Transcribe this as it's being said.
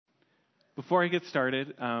Before I get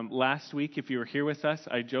started, last week, if you were here with us,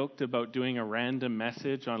 I joked about doing a random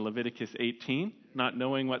message on Leviticus 18, not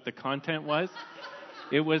knowing what the content was.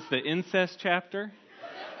 It was the incest chapter.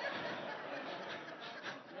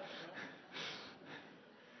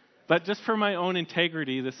 But just for my own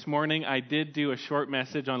integrity, this morning I did do a short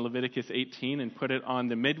message on Leviticus 18 and put it on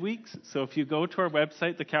the midweeks. So if you go to our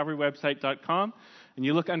website, thecalvarywebsite.com, and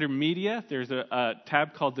you look under media, there's a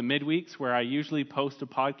tab called the midweeks where I usually post a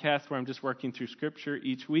podcast where I'm just working through scripture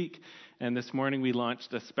each week. And this morning we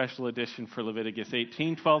launched a special edition for Leviticus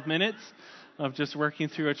 18, 12 minutes of just working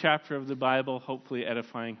through a chapter of the Bible, hopefully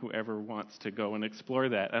edifying whoever wants to go and explore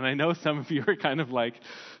that. And I know some of you are kind of like,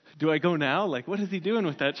 do I go now? Like, what is he doing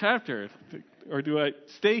with that chapter? Or do I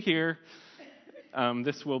stay here?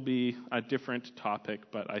 This will be a different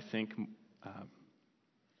topic, but I think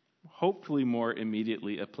hopefully more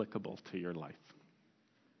immediately applicable to your life.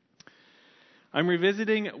 I'm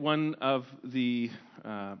revisiting one of the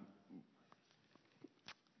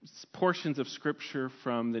portions of Scripture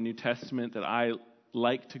from the New Testament that I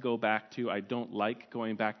like to go back to. I don't like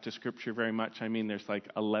going back to Scripture very much. I mean, there's like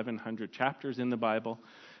 1,100 chapters in the Bible,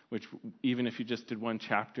 which even if you just did one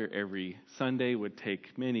chapter every Sunday would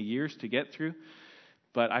take many years to get through.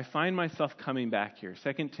 But I find myself coming back here.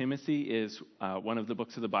 2 Timothy is one of the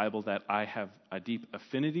books of the Bible that I have a deep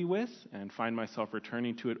affinity with and find myself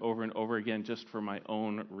returning to it over and over again just for my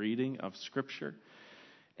own reading of Scripture.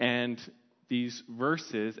 And these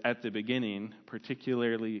verses at the beginning,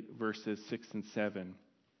 particularly verses 6 and 7,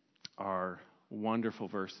 are wonderful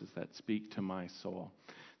verses that speak to my soul.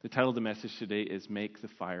 The title of the message today is Make the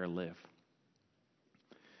Fire Live.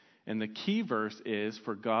 And the key verse is,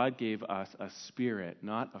 for God gave us a spirit,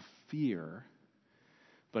 not of fear,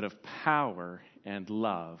 but of power and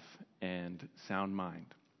love and sound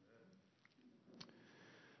mind.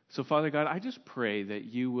 So, Father God, I just pray that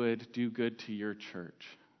you would do good to your church.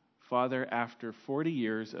 Father, after 40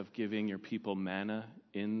 years of giving your people manna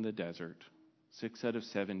in the desert, 6 out of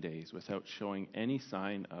 7 days, without showing any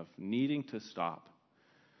sign of needing to stop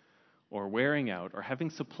or wearing out or having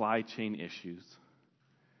supply chain issues,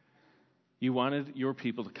 you wanted your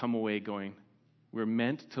people to come away going, we're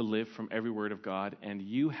meant to live from every word of God, and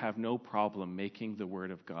you have no problem making the word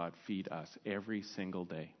of God feed us every single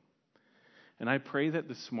day. And I pray that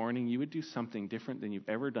this morning you would do something different than you've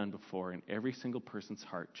ever done before in every single person's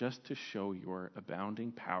heart, just to show your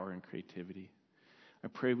abounding power and creativity. I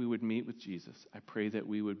pray we would meet with Jesus. I pray that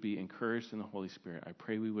we would be encouraged in the Holy Spirit. I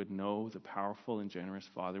pray we would know the powerful and generous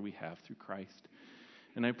Father we have through Christ.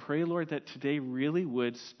 And I pray, Lord, that today really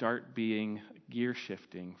would start being gear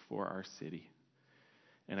shifting for our city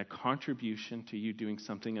and a contribution to you doing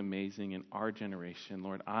something amazing in our generation.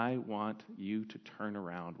 Lord, I want you to turn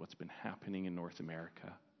around what's been happening in North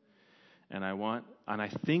America. And I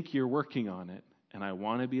think you're working on it, and I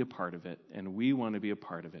want to be a part of it, and we want to be a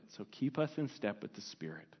part of it. So keep us in step with the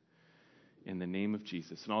Spirit in the name of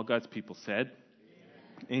Jesus. And all God's people said,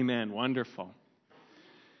 Amen. Wonderful.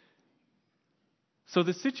 So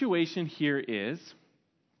the situation here is,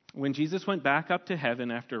 when Jesus went back up to heaven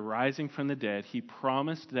after rising from the dead, he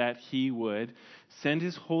promised that he would send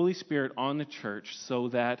his Holy Spirit on the church so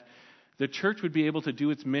that the church would be able to do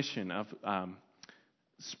its mission of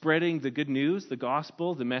spreading the good news, the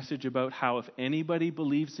gospel, the message about how if anybody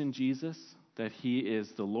believes in Jesus, that he is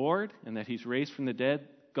the Lord and that he's raised from the dead,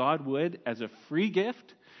 God would, as a free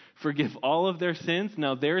gift, forgive all of their sins.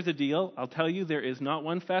 Now, there's a deal. I'll tell you, there is not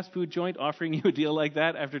one fast food joint offering you a deal like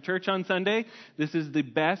that after church on Sunday. This is the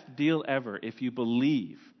best deal ever if you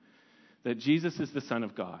believe that Jesus is the Son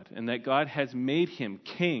of God and that God has made him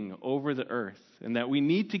king over the earth and that we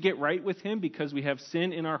need to get right with him because we have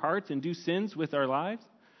sin in our hearts and do sins with our lives.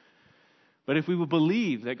 But if we will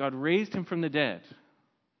believe that God raised him from the dead,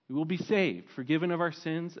 we will be saved, forgiven of our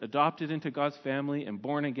sins, adopted into God's family, and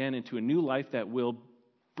born again into a new life that will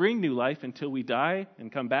bring new life until we die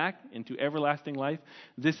and come back into everlasting life.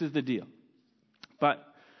 This is the deal. But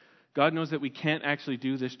God knows that we can't actually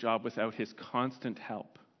do this job without his constant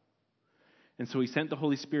help. And so he sent the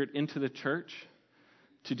Holy Spirit into the church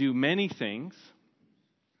to do many things.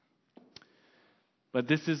 But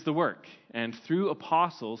this is the work. And through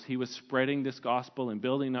apostles, he was spreading this gospel and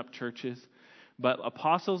building up churches. But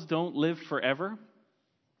apostles don't live forever.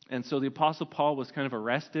 And so the Apostle Paul was kind of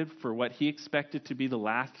arrested for what he expected to be the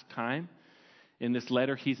last time. In this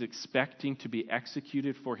letter, he's expecting to be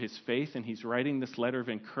executed for his faith, and he's writing this letter of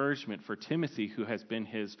encouragement for Timothy, who has been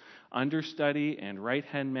his understudy and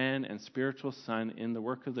right-hand man and spiritual son in the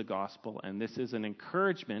work of the gospel. And this is an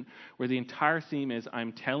encouragement where the entire theme is,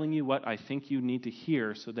 I'm telling you what I think you need to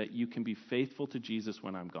hear so that you can be faithful to Jesus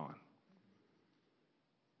when I'm gone.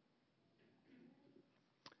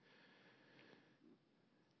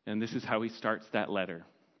 And this is how he starts that letter.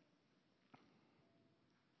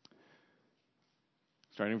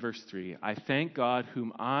 Starting in verse 3, I thank God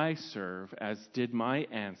whom I serve, as did my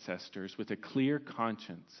ancestors, with a clear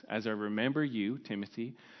conscience, as I remember you,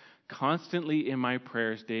 Timothy, constantly in my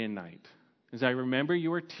prayers day and night. As I remember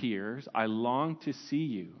your tears, I long to see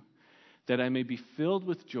you, that I may be filled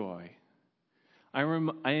with joy. I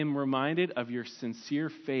am reminded of your sincere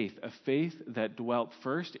faith, a faith that dwelt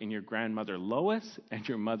first in your grandmother Lois and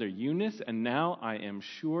your mother Eunice, and now I am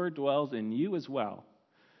sure dwells in you as well.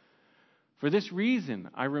 For this reason,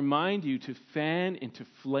 I remind you to fan into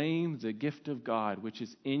flame the gift of God, which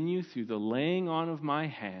is in you through the laying on of my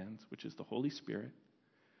hands, which is the Holy Spirit.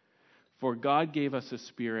 For God gave us a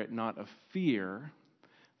spirit not of fear,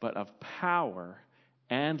 but of power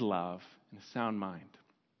and love and a sound mind.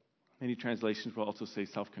 Many translations will also say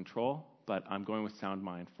self-control, but I'm going with sound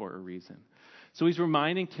mind for a reason. So he's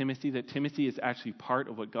reminding Timothy that Timothy is actually part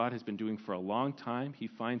of what God has been doing for a long time. He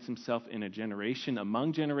finds himself in a generation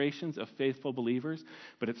among generations of faithful believers,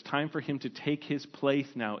 but it's time for him to take his place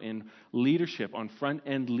now in leadership, on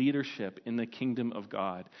front-end leadership in the kingdom of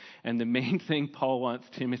God. And the main thing Paul wants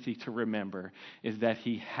Timothy to remember is that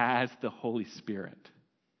he has the Holy Spirit.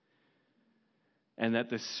 And that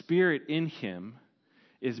the Spirit in him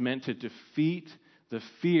is meant to defeat the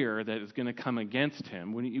fear that is going to come against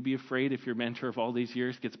him. Wouldn't you be afraid if your mentor of all these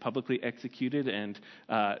years gets publicly executed and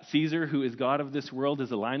Caesar, who is God of this world,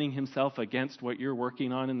 is aligning himself against what you're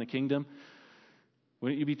working on in the kingdom?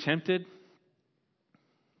 Wouldn't you be tempted?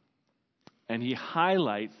 And he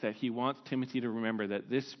highlights that he wants Timothy to remember that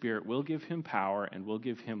this Spirit will give him power and will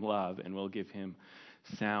give him love and will give him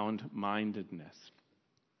sound-mindedness.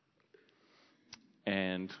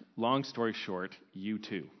 And long story short, you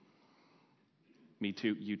too. Me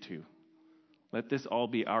too, you too. Let this all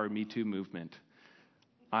be our Me Too movement.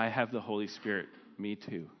 I have the Holy Spirit, me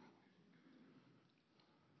too.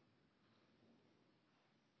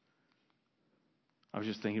 I was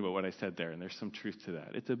just thinking about what I said there, and there's some truth to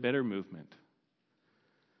that. It's a better movement.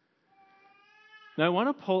 Now, I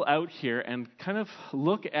want to pull out here and kind of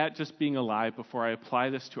look at just being alive before I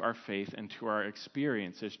apply this to our faith and to our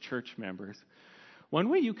experience as church members. One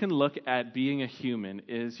way you can look at being a human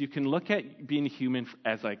is you can look at being human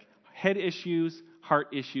as like head issues, heart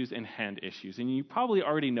issues, and hand issues. And you probably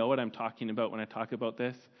already know what I'm talking about when I talk about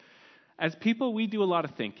this. As people, we do a lot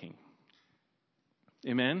of thinking.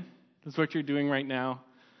 Amen? That's what you're doing right now.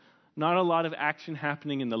 Not a lot of action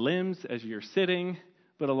happening in the limbs as you're sitting,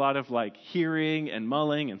 but a lot of like hearing and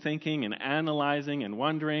mulling and thinking and analyzing and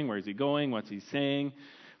wondering, where is he going, what's he saying?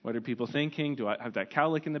 What are people thinking? Do I have that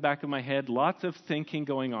cowlick in the back of my head? Lots of thinking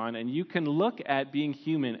going on, and you can look at being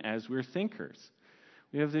human as we're thinkers.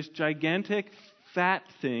 We have this gigantic fat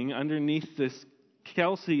thing underneath this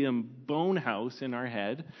calcium bone house in our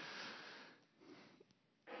head,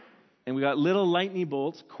 and we got little lightning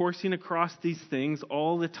bolts coursing across these things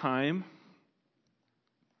all the time,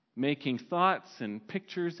 making thoughts and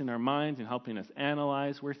pictures in our minds and helping us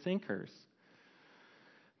analyze. We're thinkers.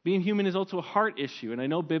 Being human is also a heart issue, and I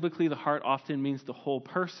know biblically the heart often means the whole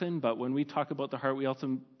person, but when we talk about the heart,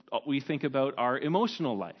 we think about our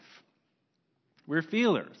emotional life. We're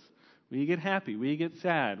feelers. We get happy, we get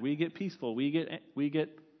sad, we get peaceful, we get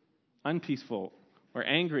unpeaceful or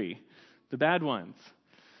angry, the bad ones.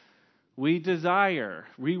 We desire,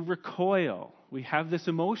 we recoil, we have this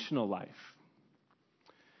emotional life.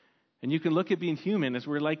 And you can look at being human as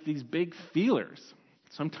we're like these big feelers,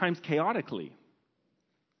 sometimes chaotically.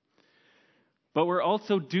 But we're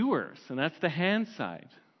also doers, and that's the hand side.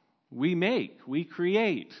 We make, we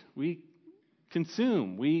create, we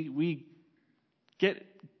consume, we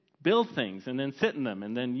build things and then sit in them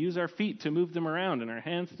and then use our feet to move them around and our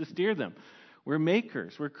hands to steer them. We're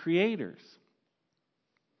makers, we're creators.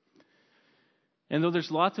 And though there's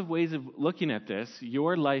lots of ways of looking at this,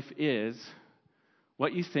 your life is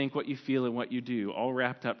what you think, what you feel, and what you do, all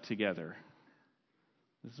wrapped up together.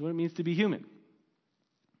 This is what it means to be human.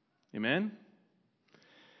 Amen?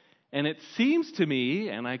 And it seems to me,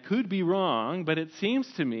 and I could be wrong, but it seems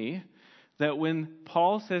to me that when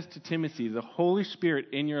Paul says to Timothy, the Holy Spirit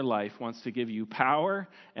in your life wants to give you power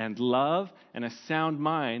and love and a sound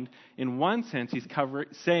mind, in one sense he's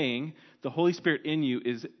saying the Holy Spirit in you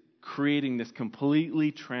is creating this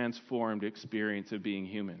completely transformed experience of being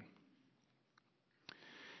human.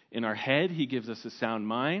 In our head, he gives us a sound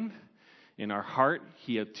mind. In our heart,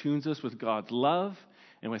 he attunes us with God's love.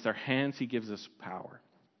 And with our hands, he gives us power.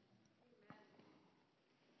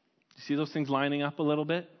 You see those things lining up a little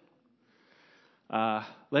bit?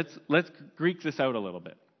 Let's Greek this out a little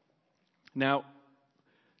bit. Now,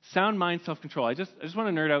 sound mind, self-control. I just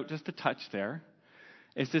want to nerd out just a touch there.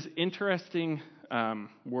 It's this interesting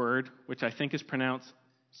word, which I think is pronounced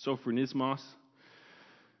sophronismos.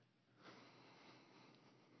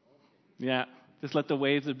 Yeah, just let the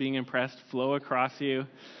waves of being impressed flow across you.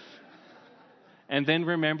 And then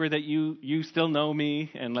remember that you still know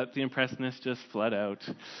me, and let the impressedness just flood out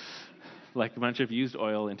like a bunch of used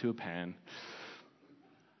oil into a pan.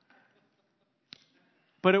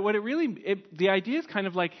 But the idea is kind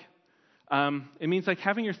of like, it means like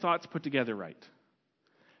having your thoughts put together right.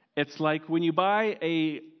 It's like when you buy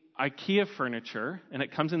a IKEA furniture and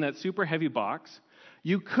it comes in that super heavy box,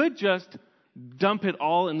 you could just dump it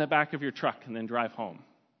all in the back of your truck and then drive home.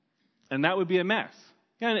 And that would be a mess.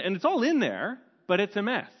 Yeah, and it's all in there, but it's a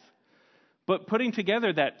mess. But putting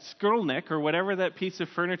together that skirlnik or whatever that piece of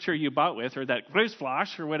furniture you bought with, or that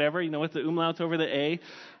grusflash or whatever, with the umlauts over the A,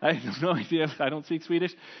 I have no idea. I don't speak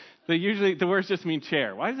Swedish. But usually the words just mean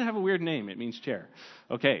chair. Why does it have a weird name? It means chair.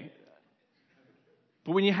 Okay.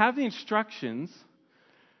 But when you have the instructions,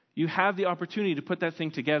 you have the opportunity to put that thing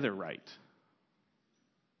together right,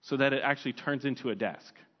 so that it actually turns into a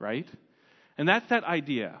desk, right? And that's that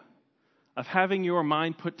idea of having your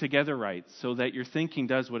mind put together right so that your thinking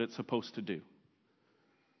does what it's supposed to do.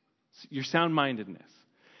 Your sound-mindedness.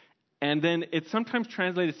 And then it's sometimes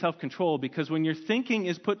translated self-control, because when your thinking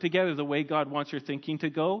is put together the way God wants your thinking to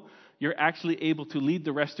go, you're actually able to lead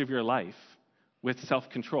the rest of your life with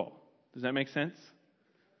self-control. Does that make sense?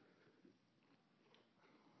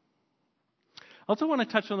 I also want to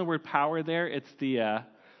touch on the word power there. It's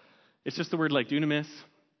just the word like dunamis,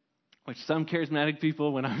 which some charismatic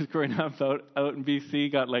people, when I was growing up out in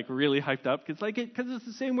BC, got like really hyped up. Because it's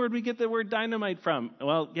the same word we get the word dynamite from.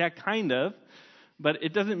 Well, yeah, kind of, but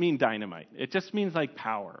it doesn't mean dynamite. It just means like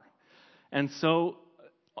power. And so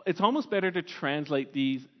it's almost better to translate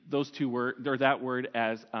those two words, or that word,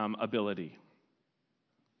 as ability.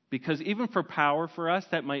 Because even for power for us,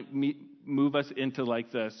 that might move us into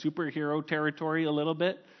like the superhero territory a little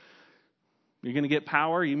bit. You're going to get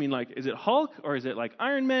power. You mean like, is it Hulk, or is it like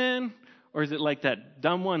Iron Man, or is it like that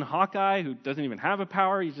dumb one Hawkeye who doesn't even have a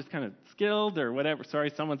power? He's just kind of skilled or whatever.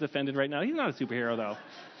 Sorry, someone's offended right now. He's not a superhero though.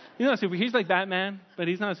 He's like Batman, but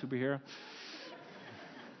he's not a superhero.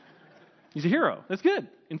 He's a hero. That's good.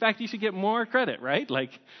 In fact, you should get more credit, right?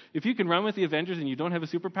 Like, if you can run with the Avengers and you don't have a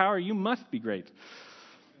superpower, you must be great.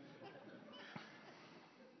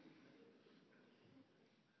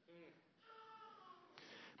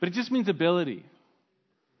 But it just means ability,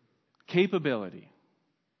 capability.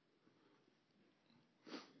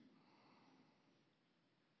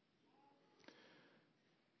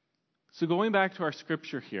 So going back to our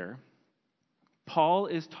scripture here, Paul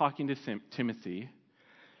is talking to Timothy,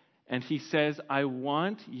 and he says, I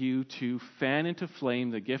want you to fan into flame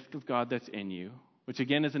the gift of God that's in you, which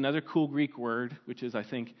again is another cool Greek word, which is, I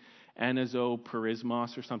think,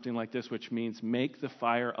 anazoperismos or something like this, which means make the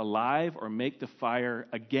fire alive or make the fire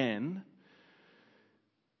again.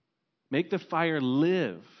 Make the fire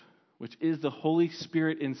live, which is the Holy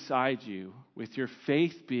Spirit inside you, with your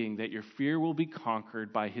faith being that your fear will be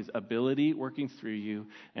conquered by His ability working through you,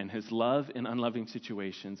 and His love in unloving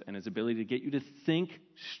situations, and His ability to get you to think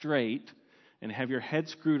straight and have your head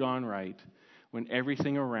screwed on right when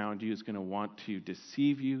everything around you is going to want to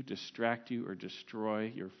deceive you, distract you, or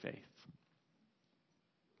destroy your faith.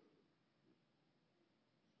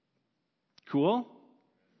 Cool?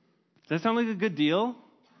 Does that sound like a good deal?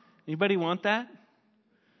 Anybody want that?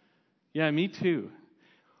 Yeah, me too.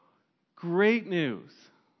 Great news.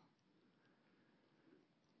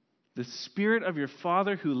 The Spirit of your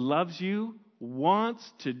Father who loves you wants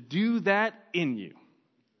to do that in you.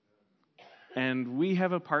 And we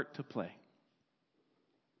have a part to play.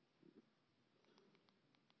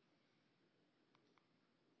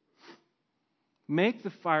 Make the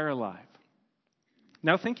fire alive.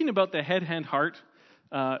 Now, thinking about the head, hand, heart,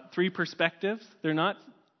 three perspectives, they're not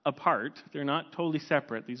apart. They're not totally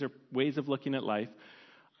separate. These are ways of looking at life.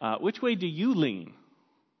 Which way do you lean?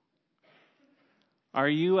 Are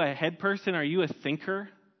you a head person? Are you a thinker?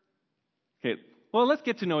 Okay, well, let's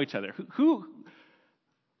get to know each other. Who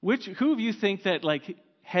of you think that like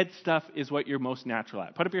head stuff is what you're most natural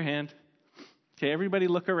at? Put up your hand. Okay, everybody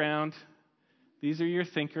look around. These are your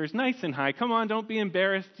thinkers, nice and high. Come on, don't be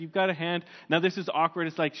embarrassed. You've got a hand. Now, this is awkward.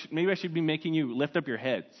 It's like, maybe I should be making you lift up your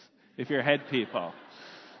heads if you're head people.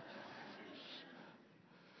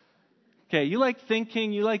 Okay, you like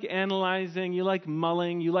thinking, you like analyzing, you like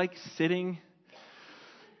mulling, you like sitting.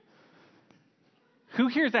 Who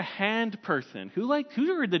here's a hand person? Who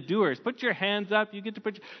are the doers? Put your hands up. You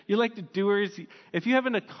like the doers. If you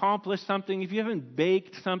haven't accomplished something, if you haven't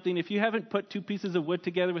baked something, if you haven't put two pieces of wood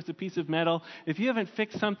together with a piece of metal, if you haven't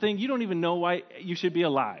fixed something, you don't even know why you should be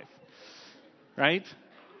alive. Right?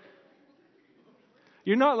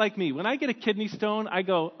 You're not like me. When I get a kidney stone, I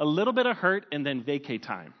go a little bit of hurt and then vacay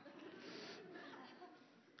time.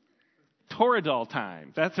 Toradol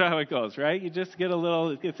time. That's how it goes, right? You just get a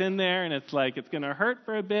little, it gets in there and it's like, it's going to hurt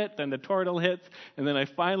for a bit, then the Toradol hits, and then I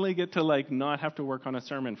finally get to like not have to work on a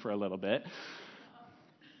sermon for a little bit.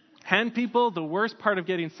 Hand people, the worst part of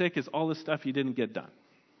getting sick is all the stuff you didn't get done.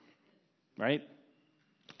 Right?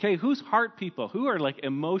 Okay, who's heart people? Who are like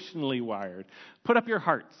emotionally wired? Put up your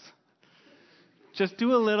hearts. Just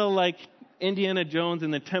do a little like Indiana Jones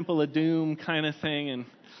in the Temple of Doom kind of thing. And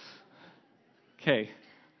okay.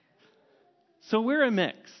 So we're a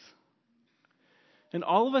mix. And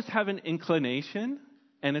all of us have an inclination,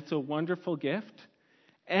 and it's a wonderful gift.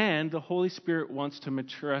 And the Holy Spirit wants to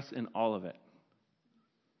mature us in all of it.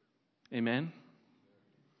 Amen?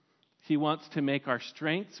 He wants to make our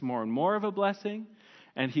strengths more and more of a blessing.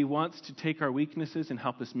 And He wants to take our weaknesses and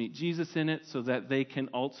help us meet Jesus in it so that they can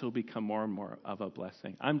also become more and more of a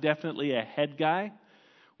blessing. I'm definitely a head guy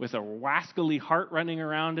with a rascally heart running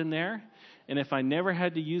around in there. And if I never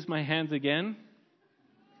had to use my hands again,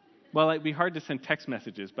 well, it'd be hard to send text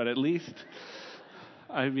messages, but at least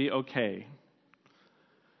I'd be okay.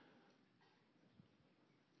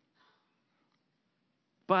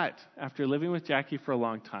 But after living with Jackie for a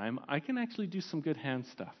long time, I can actually do some good hand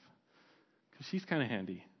stuff because she's kind of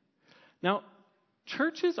handy. Now,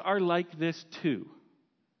 churches are like this too.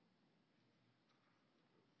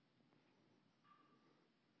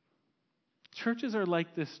 Churches are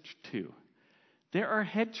like this too. There are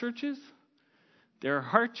head churches, there are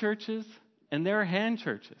heart churches, and there are hand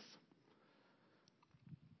churches.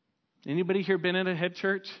 Anybody here been at a head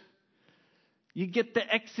church? You get the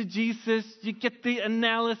exegesis, you get the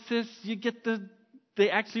analysis, they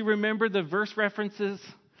actually remember the verse references.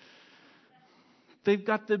 They've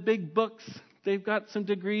got the big books, they've got some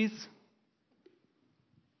degrees.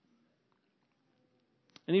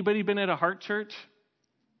 Anybody been at a heart church?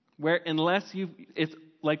 Where it's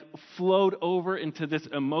like flowed over into this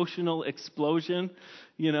emotional explosion,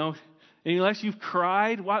 and unless you've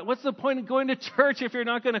cried, what's the point of going to church if you're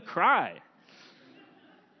not going to cry?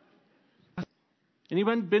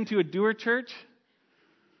 Anyone been to a doer church?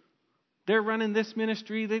 They're running this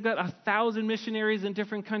ministry. They've got 1,000 missionaries in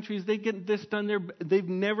different countries. They get this done. They've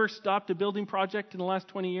never stopped a building project in the last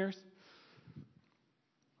 20 years.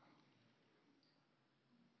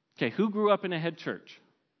 Okay, who grew up in a head church?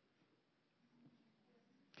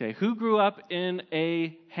 Okay, who grew up in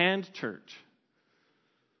a hand church?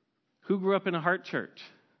 Who grew up in a heart church?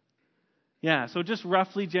 Yeah, so just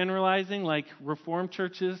roughly generalizing, like Reformed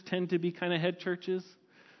churches tend to be kind of head churches.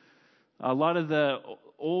 A lot of the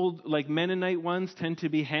old, like Mennonite ones tend to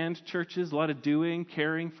be hand churches, a lot of doing,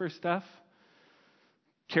 caring for stuff.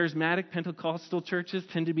 Charismatic Pentecostal churches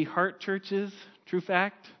tend to be heart churches. True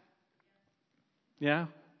fact? Yeah,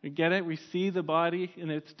 we get it. We see the body in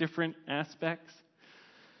its different aspects.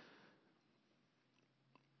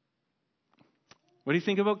 What do you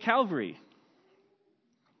think about Calvary?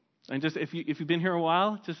 And just if you've been here a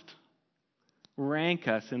while, just rank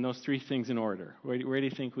us in those three things in order. Where do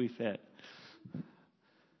you think we fit?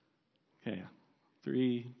 Okay,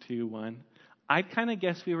 3, 2, 1. I'd kind of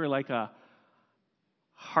guess we were like a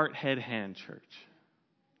heart, head, hand church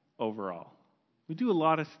overall. We do a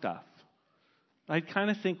lot of stuff. I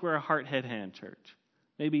kind of think we're a heart, head, hand church.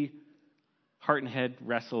 Maybe heart and head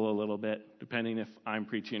wrestle a little bit, depending if I'm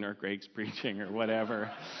preaching or Greg's preaching or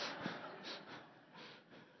whatever.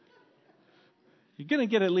 You're going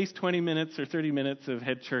to get at least 20 minutes or 30 minutes of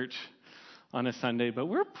head church on a Sunday, but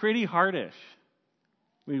we're pretty hardish.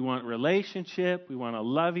 We want relationship. We want to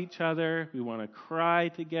love each other. We want to cry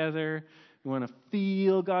together. We want to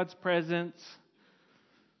feel God's presence.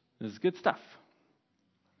 This is good stuff.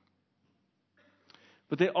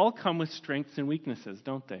 But they all come with strengths and weaknesses,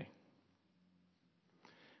 don't they?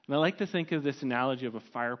 And I like to think of this analogy of a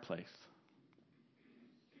fireplace.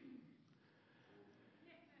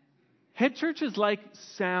 Head churches like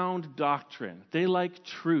sound doctrine. They like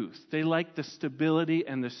truth. They like the stability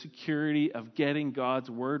and the security of getting God's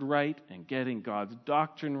word right and getting God's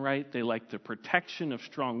doctrine right. They like the protection of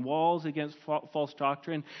strong walls against false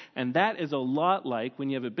doctrine. And that is a lot like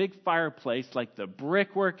when you have a big fireplace, like the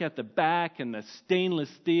brickwork at the back and the stainless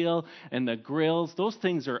steel and the grills. Those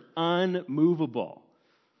things are unmovable,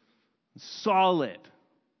 solid.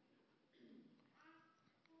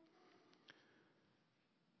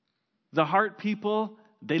 The heart people,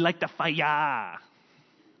 they like the fire.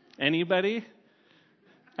 Anybody?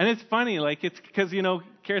 And it's funny, like it's because,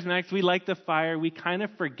 charismatics, we like the fire. We kind of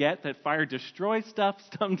forget that fire destroys stuff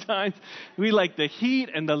sometimes. We like the heat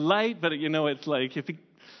and the light, but it's like if it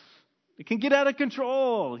can get out of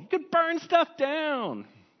control. You can burn stuff down.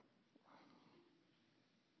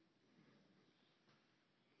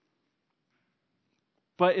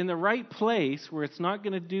 But in the right place where it's not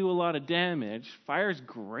going to do a lot of damage, fire's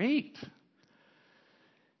great.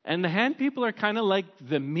 And the hand people are kind of like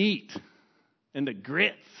the meat and the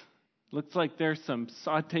grits. Looks like there's some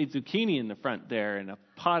sauteed zucchini in the front there and a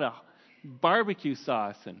pot of barbecue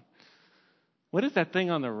sauce. And what is that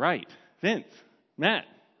thing on the right? Vince, Matt,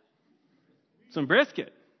 some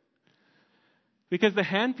brisket. Because the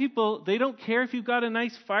hand people, they don't care if you've got a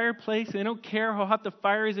nice fireplace. They don't care how hot the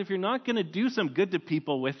fire is. If you're not going to do some good to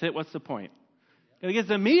people with it, what's the point? Got to get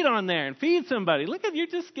some meat on there and feed somebody. Look at you're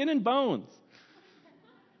just skin and bones.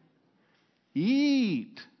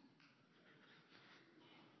 Eat.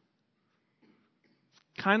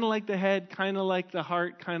 Kind of like the head, kind of like the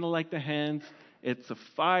heart, kind of like the hands. It's a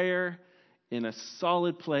fire in a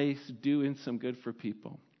solid place doing some good for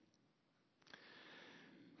people.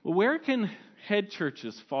 Well, where can head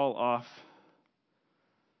churches fall off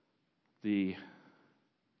the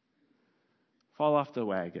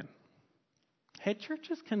wagon? Head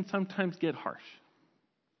churches can sometimes get harsh.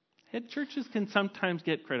 Head churches can sometimes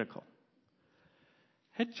get critical.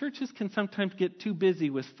 Head churches can sometimes get too busy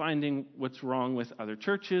with finding what's wrong with other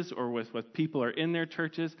churches or with what people are in their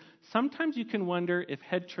churches. Sometimes you can wonder if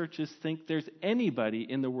head churches think there's anybody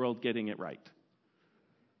in the world getting it right.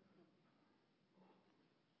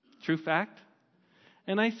 True fact.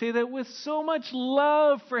 And I say that with so much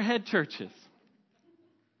love for head churches.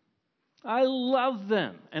 I love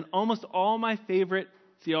them. And almost all my favorite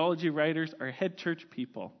theology writers are head church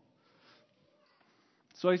people.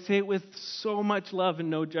 So I say it with so much love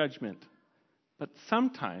and no judgment. But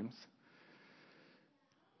sometimes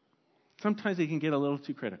they can get a little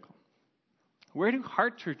too critical. Where do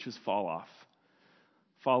heart churches fall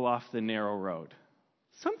off the narrow road?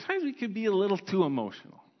 Sometimes we can be a little too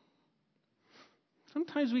emotional.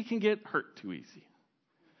 Sometimes we can get hurt too easy.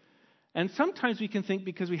 And sometimes we can think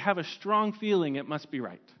because we have a strong feeling it must be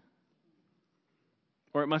right.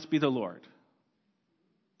 Or it must be the Lord.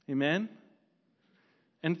 Amen?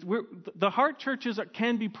 And the heart churches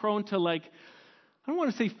can be prone to I don't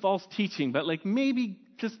want to say false teaching, but maybe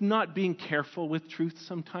just not being careful with truth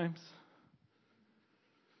sometimes.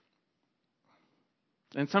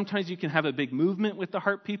 And sometimes you can have a big movement with the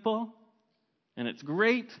heart people, and it's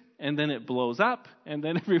great, and then it blows up, and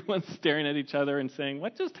then everyone's staring at each other and saying,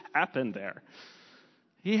 what just happened there?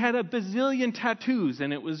 He had a bazillion tattoos,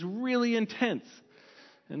 and it was really intense.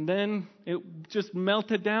 And then it just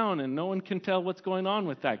melted down, and no one can tell what's going on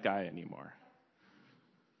with that guy anymore.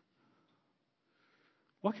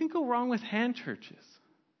 What can go wrong with hand churches?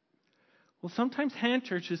 Well, sometimes hand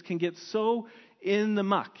churches can get so in the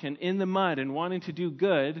muck and in the mud and wanting to do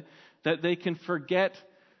good that they can forget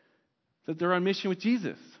that they're on mission with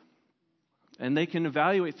Jesus. And they can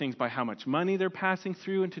evaluate things by how much money they're passing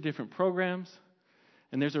through into different programs.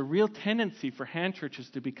 And there's a real tendency for hand churches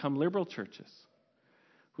to become liberal churches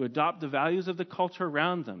who adopt the values of the culture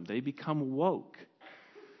around them. They become woke.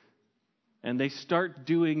 And they start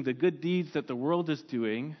doing the good deeds that the world is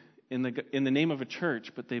doing in the name of a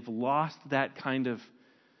church, but they've lost that kind of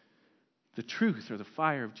the truth or the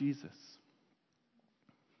fire of Jesus.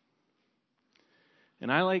 And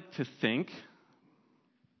I like to think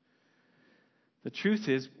the truth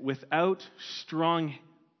is, without strong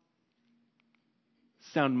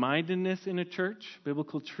sound-mindedness in a church,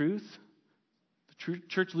 biblical truth, the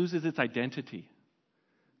church loses its identity.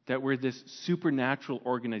 That we're this supernatural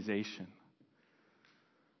organization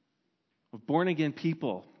of born-again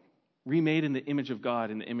people remade in the image of God,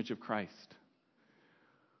 in the image of Christ,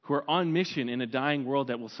 who are on mission in a dying world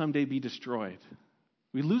that will someday be destroyed.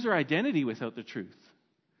 We lose our identity without the truth.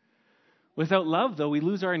 Without love, though, we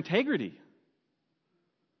lose our integrity.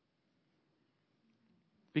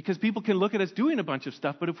 Because people can look at us doing a bunch of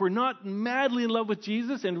stuff, but if we're not madly in love with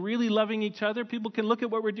Jesus and really loving each other, people can look at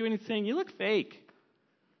what we're doing and saying, you look fake.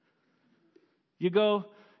 You go,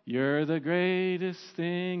 you're the greatest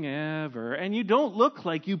thing ever. And you don't look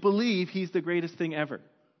like you believe he's the greatest thing ever.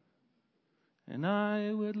 And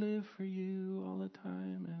I would live for you all the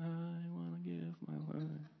time, and I want to give my life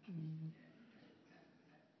to you.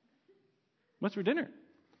 What's for dinner?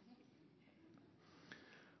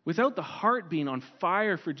 Without the heart being on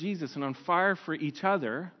fire for Jesus and on fire for each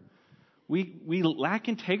other, we lack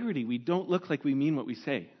integrity. We don't look like we mean what we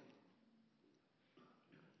say.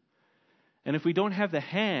 And if we don't have the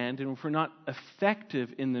hand, and if we're not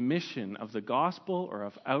effective in the mission of the gospel or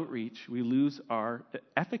of outreach, we lose our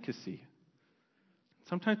efficacy.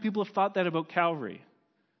 Sometimes people have thought that about Calvary.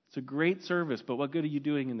 It's a great service, but what good are you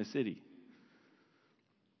doing in the city?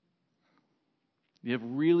 You have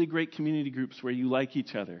really great community groups where you like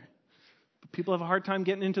each other. But people have a hard time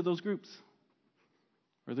getting into those groups.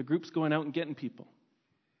 Or the groups going out and getting people.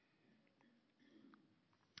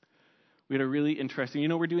 We had a really interesting,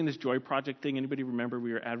 we're doing this Joy Project thing. Anybody remember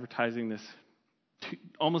we were advertising this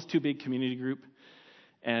almost too big community group?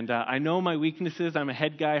 And I know my weaknesses. I'm a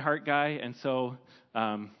head guy, heart guy. And so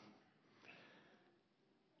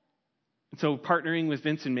partnering with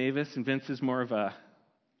Vince and Mavis, and Vince is more of a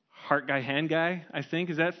heart guy, hand guy, I think.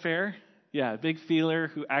 Is that fair? Yeah, a big feeler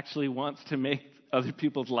who actually wants to make other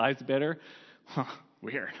people's lives better.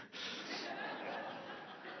 Weird.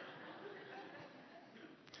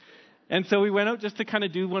 And so we went out just to kind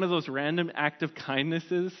of do one of those random act of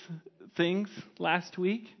kindnesses things last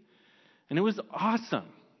week. And it was awesome.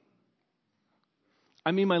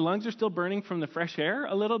 I mean, my lungs are still burning from the fresh air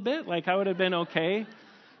a little bit. Like, I would have been okay.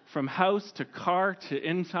 From house to car to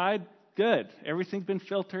inside, good. Everything's been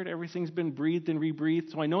filtered. Everything's been breathed and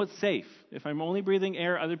rebreathed. So I know it's safe. If I'm only breathing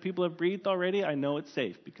air other people have breathed already, I know it's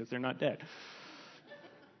safe because they're not dead.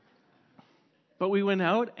 But we went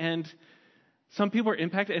out, and some people were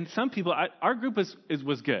impacted, and some people, our group was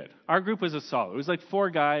good. Our group was a solid. It was like 4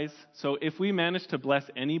 guys. So if we managed to bless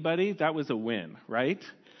anybody, that was a win, right?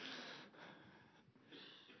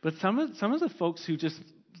 But some of the folks who just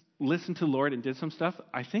listened to the Lord and did some stuff,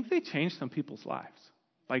 I think they changed some people's lives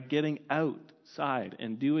by getting outside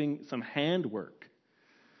and doing some handwork.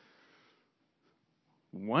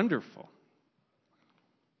 Wonderful.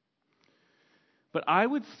 But I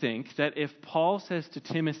would think that if Paul says to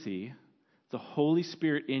Timothy, the Holy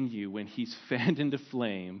Spirit in you, when he's fanned into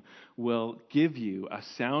flame, will give you a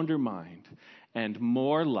sounder mind and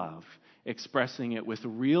more love, expressing it with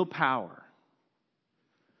real power,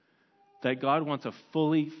 that God wants a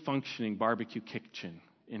fully functioning barbecue kitchen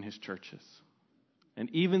in his churches. And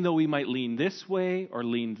even though we might lean this way or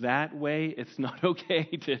lean that way, it's not okay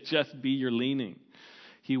to just be your leaning.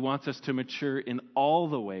 He wants us to mature in all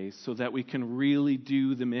the ways so that we can really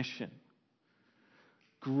do the mission.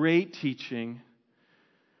 Great teaching,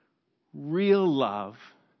 real love,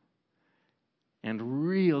 and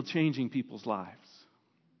real changing people's lives.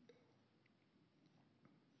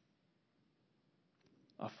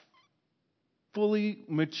 Fully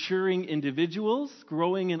maturing individuals,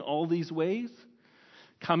 growing in all these ways,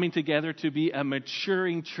 coming together to be a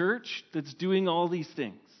maturing church that's doing all these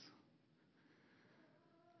things.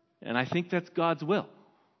 And I think that's God's will.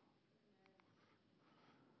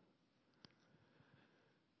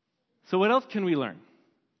 So what else can we learn?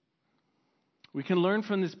 We can learn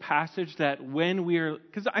from this passage that when we're,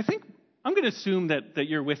 because I think, I'm going to assume that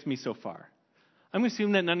you're with me so far. I'm going to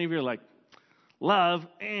assume that none of you are like, love,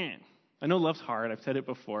 I know love's hard, I've said it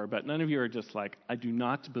before, but none of you are just like, I do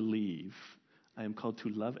not believe I am called to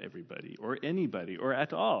love everybody or anybody or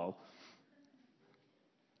at all.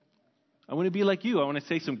 I want to be like you. I want to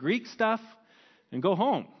say some Greek stuff and go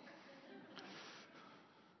home.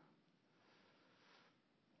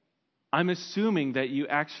 I'm assuming that you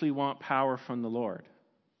actually want power from the Lord.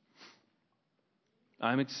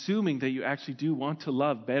 I'm assuming that you actually do want to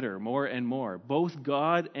love better, more and more, both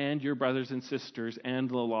God and your brothers and sisters and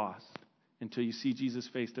the lost, until you see Jesus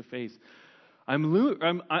face to face. I'm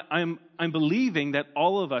believing that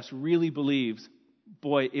all of us really believes,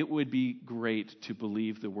 boy, it would be great to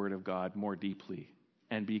believe the Word of God more deeply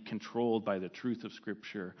and be controlled by the truth of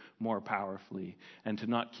Scripture more powerfully, and to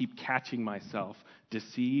not keep catching myself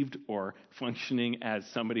deceived or functioning as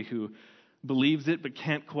somebody who believes it but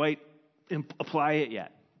can't quite apply it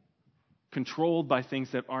yet. Controlled by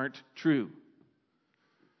things that aren't true.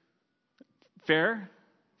 Fair?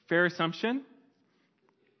 Fair assumption?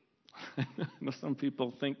 I know some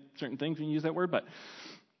people think certain things when you use that word, but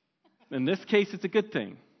in this case, it's a good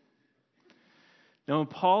thing. Now, when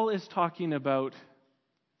Paul is talking about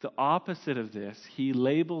the opposite of this, he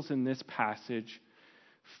labels in this passage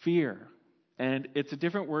fear. And it's a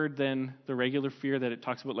different word than the regular fear that it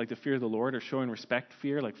talks about, like the fear of the Lord, or showing respect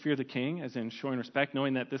fear, like fear of the king, as in showing respect,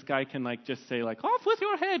 knowing that this guy can like just say like, off with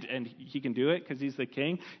your head, and he can do it because he's the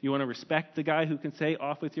king. You want to respect the guy who can say,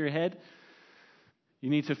 off with your head. You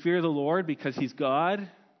need to fear the Lord because he's God,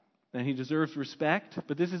 and he deserves respect.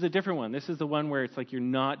 But this is a different one. This is the one where it's like you're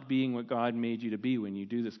not being what God made you to be when you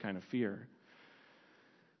do this kind of fear.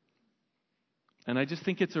 And I just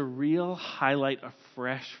think it's a real highlight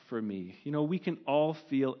afresh for me. You know, we can all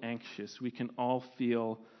feel anxious. We can all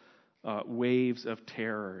feel waves of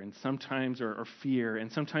terror, and sometimes or fear,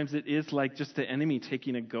 and sometimes it is like just the enemy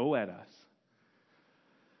taking a go at us.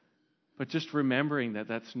 But just remembering that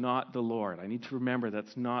that's not the Lord. I need to remember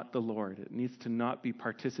that's not the Lord. It needs to not be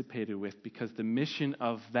participated with, because the mission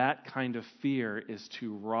of that kind of fear is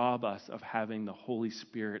to rob us of having the Holy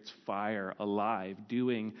Spirit's fire alive,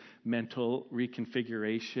 doing mental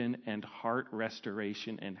reconfiguration and heart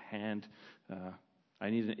restoration and hand.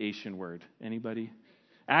 I need an Asian word. Anybody?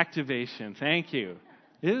 Activation. Thank you.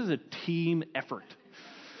 It is a team effort.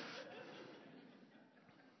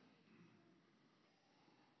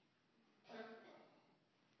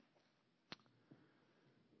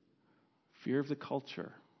 Fear of the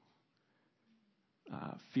culture,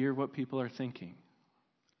 fear of what people are thinking,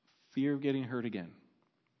 fear of getting hurt again,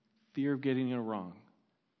 fear of getting it wrong,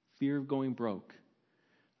 fear of going broke,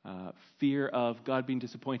 fear of God being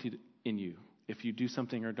disappointed in you if you do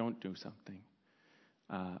something or don't do something,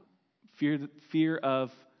 fear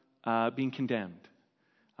of being condemned,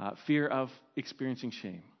 fear of experiencing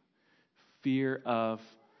shame, fear of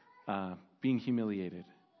being humiliated,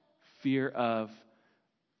 fear of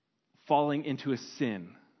falling into a sin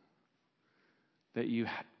that you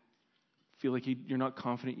feel like you're not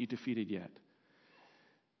confident you defeated yet.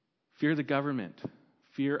 Fear of the government,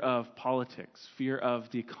 fear of politics, fear of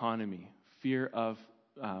the economy, fear of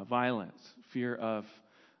violence, fear of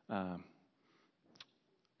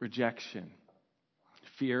rejection,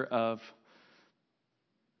 fear of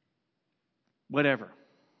whatever.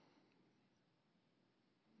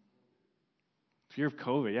 Fear of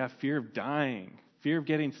COVID, fear of dying, fear of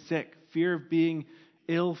getting sick, fear of being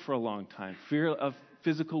ill for a long time, fear of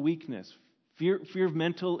physical weakness, fear of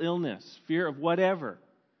mental illness, fear of whatever.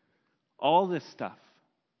 All this stuff.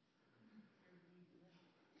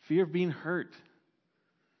 Fear of being hurt.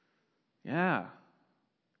 Yeah,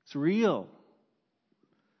 it's real.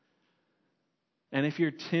 And if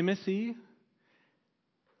you're Timothy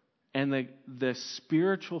and the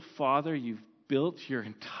spiritual father you've built your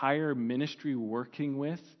entire ministry working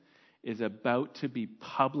with is about to be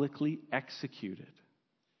publicly executed.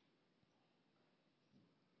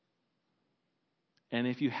 And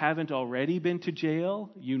if you haven't already been to jail,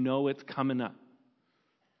 you know it's coming up.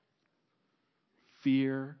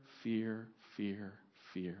 Fear, fear, fear,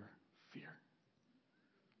 fear, fear.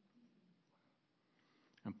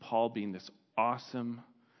 And Paul, being this awesome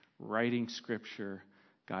writing scripture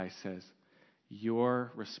guy, says,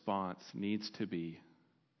 your response needs to be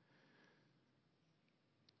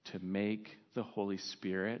to make the Holy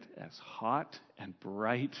Spirit as hot and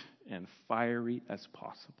bright and fiery as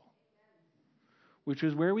possible. Which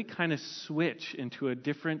is where we kind of switch into a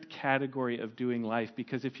different category of doing life.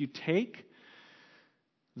 Because if you take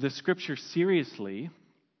the scripture seriously,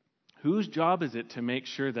 whose job is it to make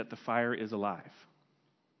sure that the fire is alive?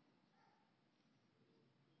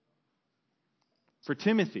 For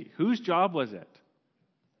Timothy, whose job was it?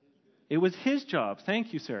 It was his job.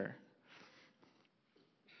 Thank you, sir.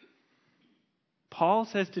 Paul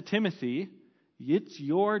says to Timothy, it's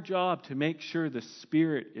your job to make sure the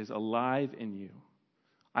Spirit is alive in you.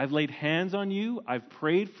 I've laid hands on you. I've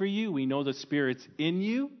prayed for you. We know the Spirit's in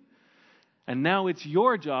you. And now it's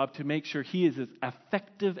your job to make sure He is as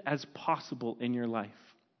effective as possible in your life.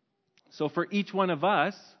 So for each one of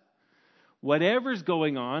us, whatever's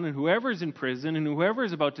going on and whoever's in prison and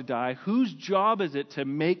whoever's about to die, whose job is it to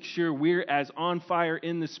make sure we're as on fire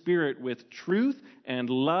in the Spirit with truth and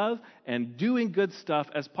love and doing good stuff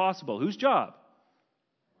as possible? Whose job?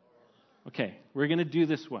 Okay, we're going to do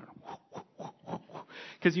this one.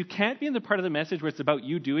 Because you can't be in the part of the message where it's about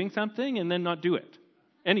you doing something and then not do it.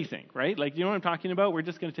 Anything, right? Like, you know what I'm talking about? We're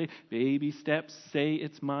just going to take baby steps, say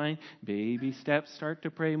it's mine. Baby steps, start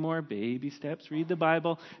to pray more. Baby steps, read the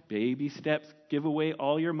Bible. Baby steps, give away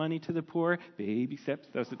all your money to the poor. Baby steps,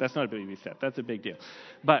 that's not a baby step. That's a big deal.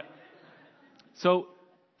 But, so,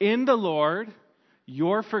 in the Lord,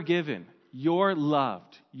 you're forgiven. You're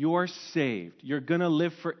loved. You're saved. You're going to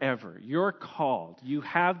live forever. You're called. You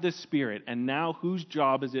have the Spirit. And now whose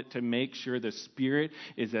job is it to make sure the Spirit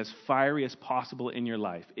is as fiery as possible in your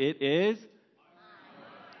life? It is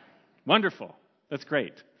wonderful. That's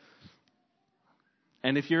great.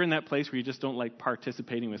 And if you're in that place where you just don't like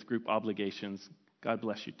participating with group obligations, God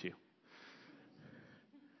bless you too.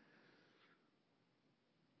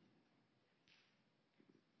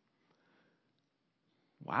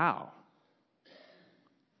 Wow.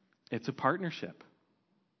 It's a partnership.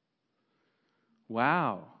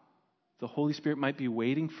 Wow. The Holy Spirit might be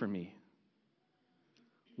waiting for me.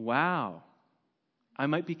 Wow. I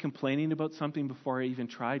might be complaining about something before I even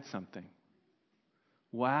tried something.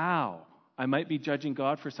 Wow. I might be judging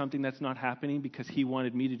God for something that's not happening because he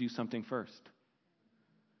wanted me to do something first.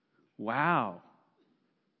 Wow.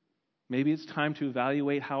 Maybe it's time to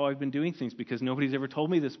evaluate how I've been doing things because nobody's ever told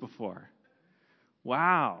me this before.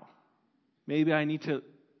 Wow. Maybe I need to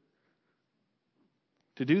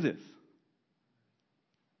do this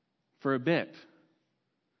for a bit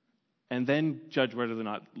and then judge whether or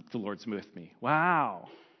not the Lord's with me. Wow.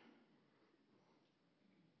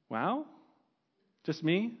 Wow? Just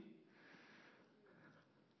me?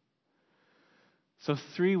 So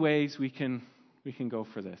 3 ways we can go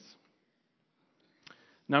for this.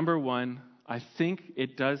 Number 1, I think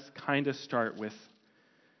it does kind of start with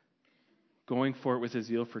going for it with a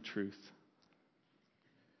zeal for truth.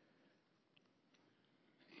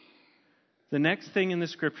 The next thing in the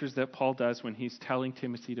scriptures that Paul does when he's telling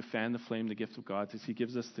Timothy to fan the flame, the gift of God, is he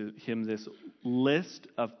gives him this list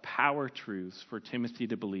of power truths for Timothy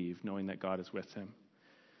to believe, knowing that God is with him.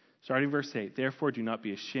 Starting verse 8, therefore do not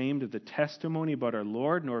be ashamed of the testimony about our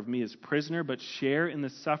Lord, nor of me as prisoner, but share in the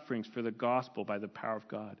sufferings for the gospel by the power of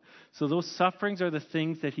God. So those sufferings are the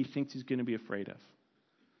things that he thinks he's going to be afraid of.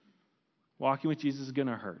 Walking with Jesus is going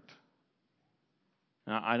to hurt.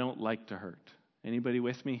 Now, I don't like to hurt. Anybody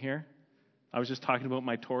with me here? I was just talking about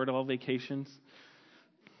my Toradol vacations.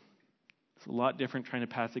 It's a lot different trying to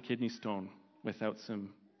pass a kidney stone without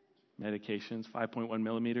some medications. 5.1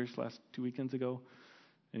 millimeters last 2 weekends ago.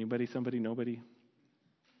 Anybody, somebody, nobody?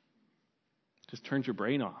 Just turns your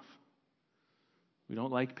brain off. We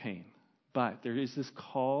don't like pain. But there is this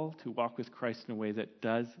call to walk with Christ in a way that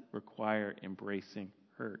does require embracing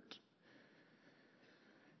hurt.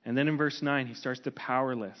 And then in verse 9, he starts the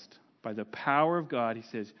power list. By the power of God, he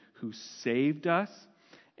says, who saved us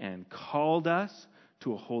and called us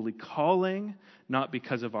to a holy calling, not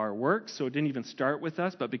because of our works, so it didn't even start with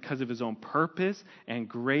us, but because of his own purpose and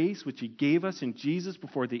grace, which he gave us in Jesus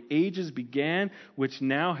before the ages began, which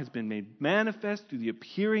now has been made manifest through the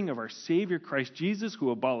appearing of our Savior Christ Jesus, who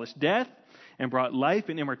abolished death and brought life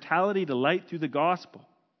and immortality to light through the gospel.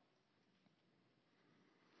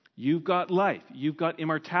 You've got life. You've got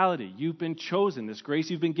immortality. You've been chosen. This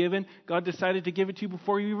grace you've been given, God decided to give it to you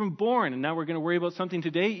before you were even born. And now we're going to worry about something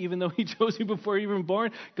today, even though he chose you before you were even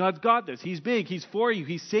born. God's got this. He's big. He's for you.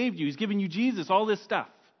 He's saved you. He's given you Jesus, all this stuff.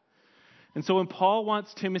 And so when Paul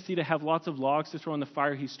wants Timothy to have lots of logs to throw in the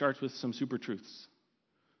fire, he starts with some super truths.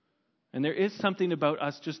 And there is something about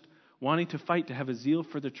us just wanting to fight, to have a zeal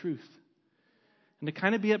for the truth. And to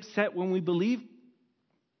kind of be upset when we believe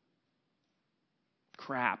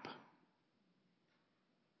crap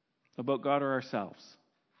about God or ourselves.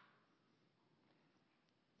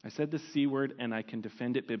 I said the C word and I can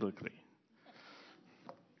defend it biblically.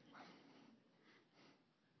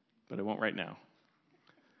 But I won't right now.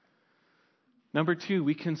 Number 2,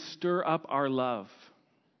 we can stir up our love.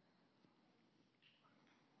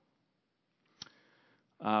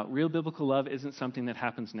 Real biblical love isn't something that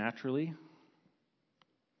happens naturally,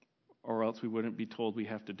 or else we wouldn't be told we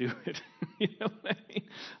have to do it. You know what I mean?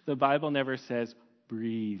 The Bible never says,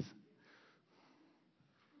 breathe.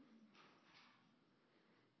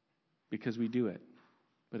 Because we do it.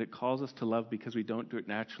 But it calls us to love because we don't do it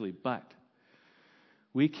naturally. But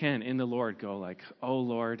we can, in the Lord, go like, oh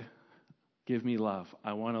Lord, give me love.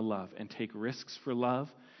 I want to love. And take risks for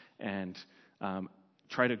love. And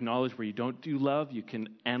try to acknowledge where you don't do love. You can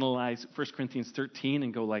analyze 1 Corinthians 13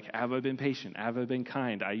 and go like, have I been patient? Have I been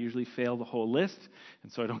kind? I usually fail the whole list,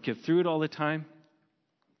 and so I don't get through it all the time.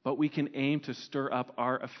 But we can aim to stir up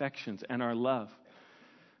our affections and our love.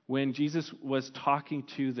 When Jesus was talking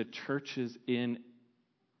to the churches in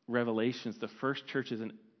Revelations, the first churches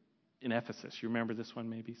in Ephesus, you remember this one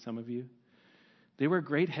maybe, some of you? They were a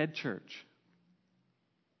great head church.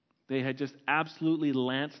 They had just absolutely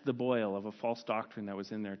lanced the boil of a false doctrine that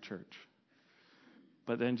was in their church.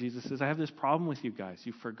 But then Jesus says, I have this problem with you guys.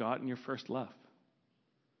 You've forgotten your first love.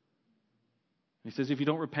 He says, if you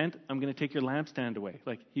don't repent, I'm going to take your lampstand away.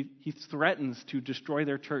 Like he threatens to destroy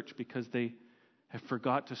their church because they have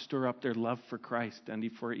forgot to stir up their love for Christ and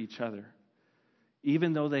for each other.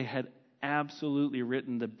 Even though they had absolutely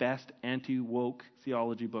written the best anti-woke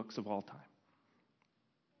theology books of all time.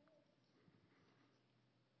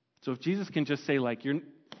 So if Jesus can just say, like, we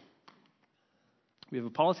have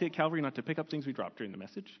a policy at Calvary not to pick up things we drop during the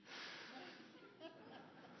message.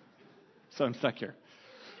 So I'm stuck here.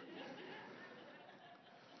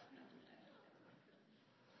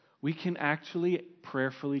 We can actually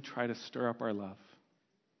prayerfully try to stir up our love.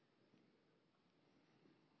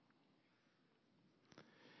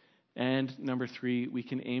 And number 3, we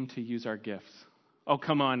can aim to use our gifts. Oh,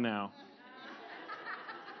 come on now.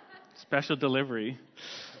 Special delivery.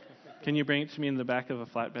 Can you bring it to me in the back of a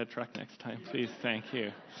flatbed truck next time, please? Thank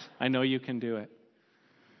you. I know you can do it.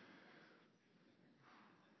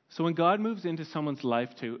 So when God moves into someone's life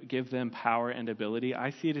to give them power and ability, I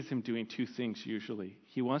see it as him doing two things usually.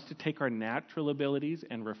 He wants to take our natural abilities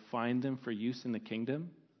and refine them for use in the kingdom.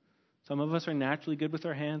 Some of us are naturally good with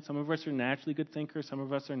our hands. Some of us are naturally good thinkers. Some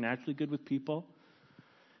of us are naturally good with people.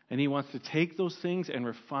 And he wants to take those things and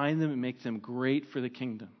refine them and make them great for the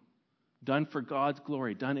kingdom. Done for God's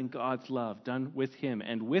glory, done in God's love, done with him.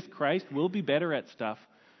 And with Christ, we'll be better at stuff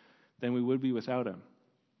than we would be without him.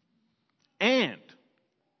 And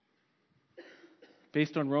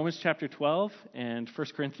based on Romans chapter 12 and 1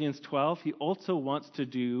 Corinthians 12, he also wants to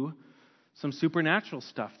do some supernatural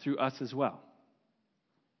stuff through us as well.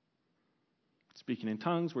 Speaking in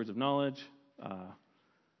tongues, words of knowledge,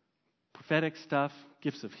 prophetic stuff,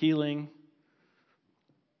 gifts of healing,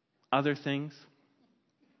 other things.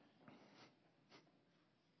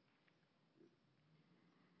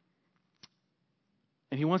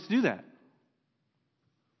 And he wants to do that.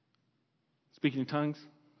 Speaking in tongues,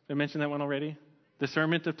 did I mention that one already?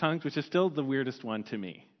 Discernment of tongues, which is still the weirdest one to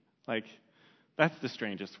me. Like, that's the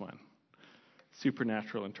strangest one.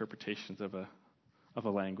 Supernatural interpretations of a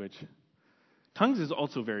language. Tongues is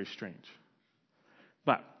also very strange.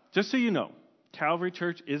 But just so you know, Calvary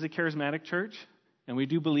Church is a charismatic church, and we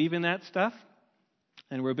do believe in that stuff.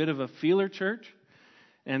 And we're a bit of a feeler church.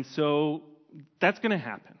 And so that's going to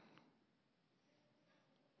happen.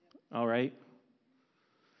 All right?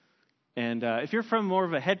 And if you're from more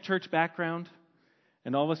of a head church background,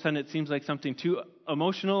 and all of a sudden it seems like something too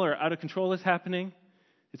emotional or out of control is happening,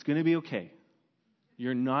 it's going to be okay.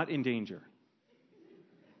 You're not in danger.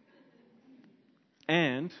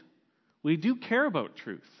 And we do care about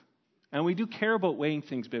truth. And we do care about weighing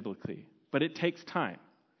things biblically. But it takes time.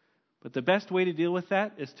 But the best way to deal with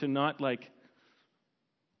that is to not want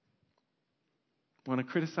to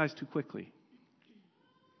criticize too quickly.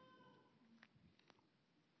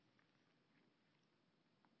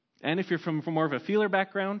 And if you're from more of a feeler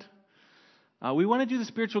background, we want to do the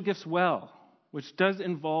spiritual gifts well, which does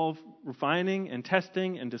involve refining and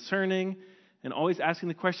testing and discerning and always asking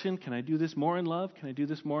the question, can I do this more in love? Can I do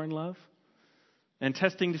this more in love? And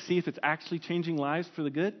testing to see if it's actually changing lives for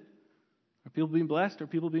the good. Are people being blessed? Are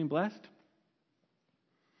people being blessed?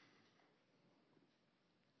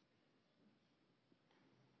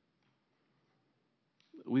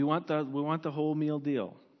 We want the whole meal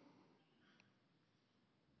deal.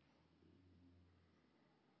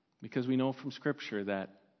 Because we know from Scripture that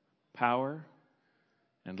power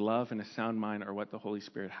and love and a sound mind are what the Holy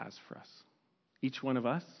Spirit has for us. Each one of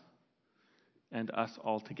us and us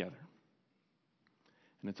all together.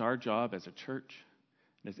 And it's our job as a church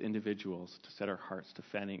and as individuals to set our hearts to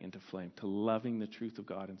fanning into flame, to loving the truth of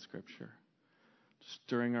God in Scripture,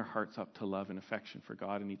 stirring our hearts up to love and affection for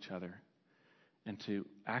God and each other, and to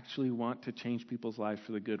actually want to change people's lives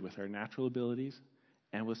for the good with our natural abilities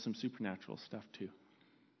and with some supernatural stuff too.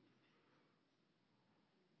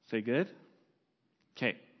 Say good?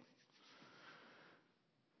 Okay.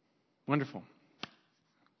 Wonderful.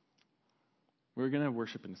 We're going to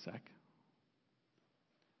worship in a sec.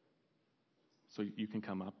 So you can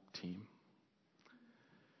come up, team.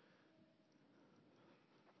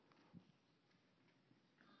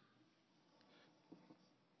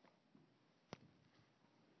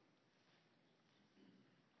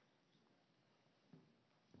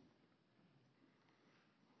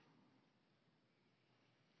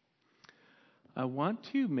 I want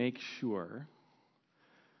to make sure,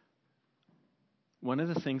 one of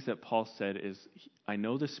the things that Paul said is, I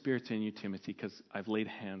know the Spirit's in you, Timothy, because I've laid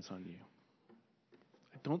hands on you.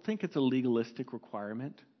 I don't think it's a legalistic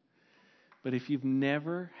requirement, but if you've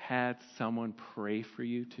never had someone pray for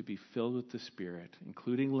you to be filled with the Spirit,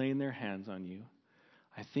 including laying their hands on you,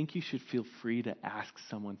 I think you should feel free to ask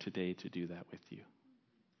someone today to do that with you,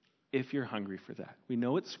 if you're hungry for that. We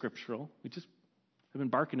know it's scriptural. We just have been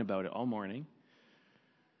barking about it all morning.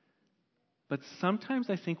 But sometimes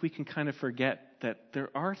I think we can kind of forget that there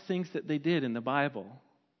are things that they did in the Bible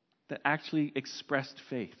that actually expressed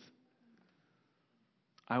faith.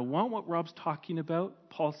 I want what Rob's talking about.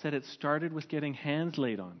 Paul said it started with getting hands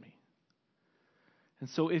laid on me. And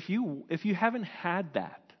so if you haven't had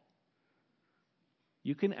that,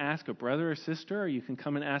 you can ask a brother or sister, or you can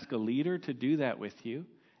come and ask a leader to do that with you.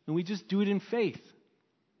 And we just do it in faith.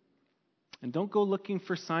 And don't go looking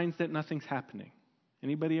for signs that nothing's happening.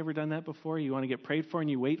 Anybody ever done that before? You want to get prayed for and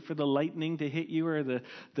you wait for the lightning to hit you or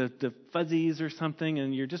the fuzzies or something,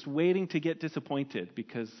 and you're just waiting to get disappointed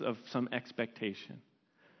because of some expectation.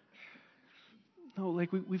 No,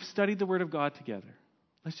 we've studied the Word of God together.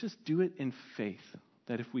 Let's just do it in faith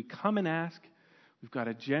that if we come and ask, we've got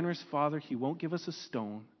a generous Father. He won't give us a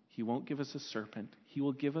stone. He won't give us a serpent. He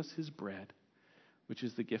will give us his bread, which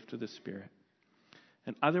is the gift of the Spirit.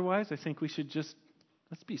 And otherwise, I think we should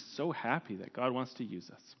let's be so happy that God wants to use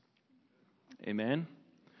us. Amen.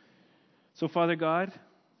 So, Father God,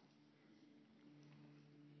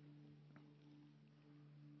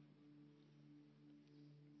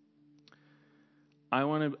 I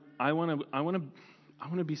want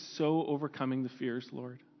to be so overcoming the fears,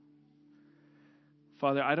 Lord.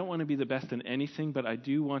 Father, I don't want to be the best in anything, but I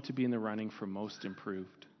do want to be in the running for most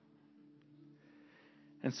improved.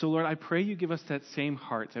 And so, Lord, I pray you give us that same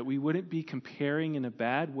heart, that we wouldn't be comparing in a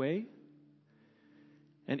bad way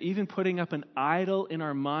and even putting up an idol in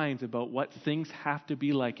our minds about what things have to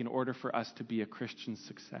be like in order for us to be a Christian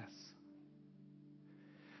success.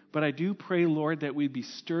 But I do pray, Lord, that we'd be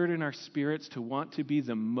stirred in our spirits to want to be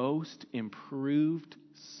the most improved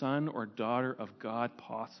son or daughter of God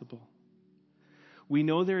possible. We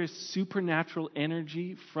know there is supernatural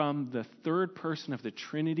energy from the third person of the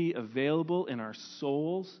Trinity available in our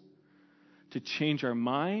souls to change our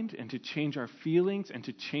mind and to change our feelings and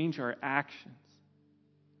to change our actions.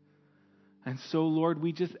 And so, Lord,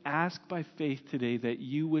 we just ask by faith today that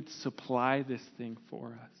you would supply this thing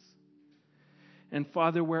for us. And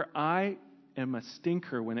Father, where I am a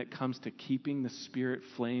stinker when it comes to keeping the Spirit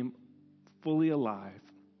flame fully alive,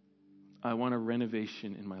 I want a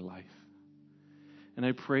renovation in my life. And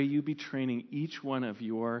I pray you be training each one of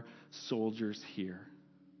your soldiers here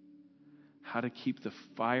how to keep the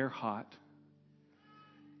fire hot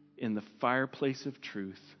in the fireplace of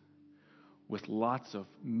truth with lots of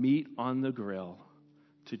meat on the grill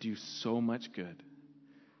to do so much good.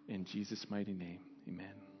 In Jesus' mighty name,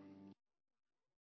 amen.